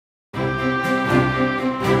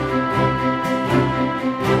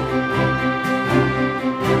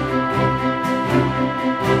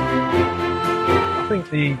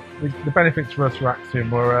the benefits for us for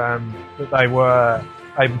Axiom were that they were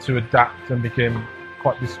able to adapt and become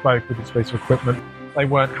quite bespoke with this piece of equipment. They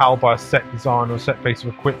weren't held by a set design or a set piece of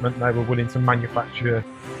equipment. They were willing to manufacture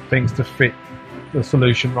things to fit the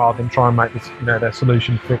solution rather than try and make this, their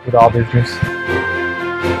solution fit with our business.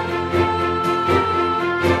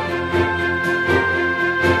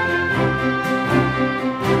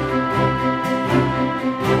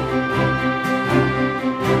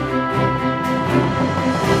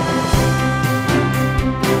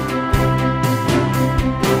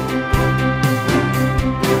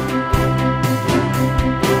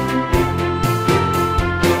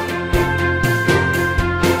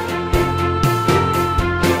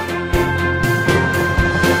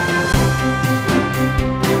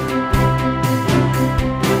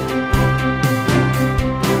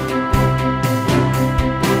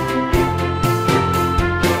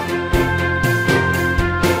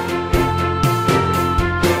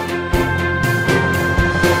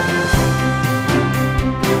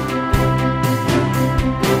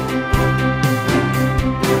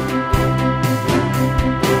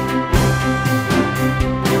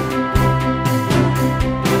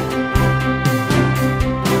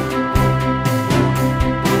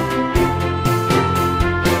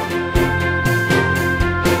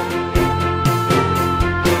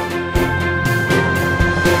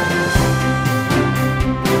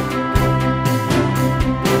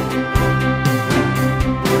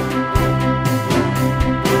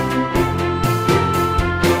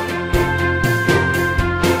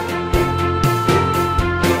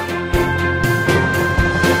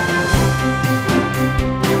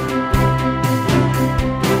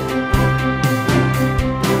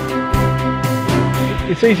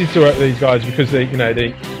 It's easy to work with these guys because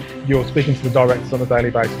you're speaking to the directors on a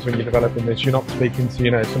daily basis when you're developing this. You're not speaking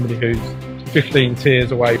to somebody who's 15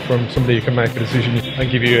 tiers away from somebody who can make a decision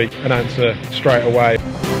and give you an answer straight away.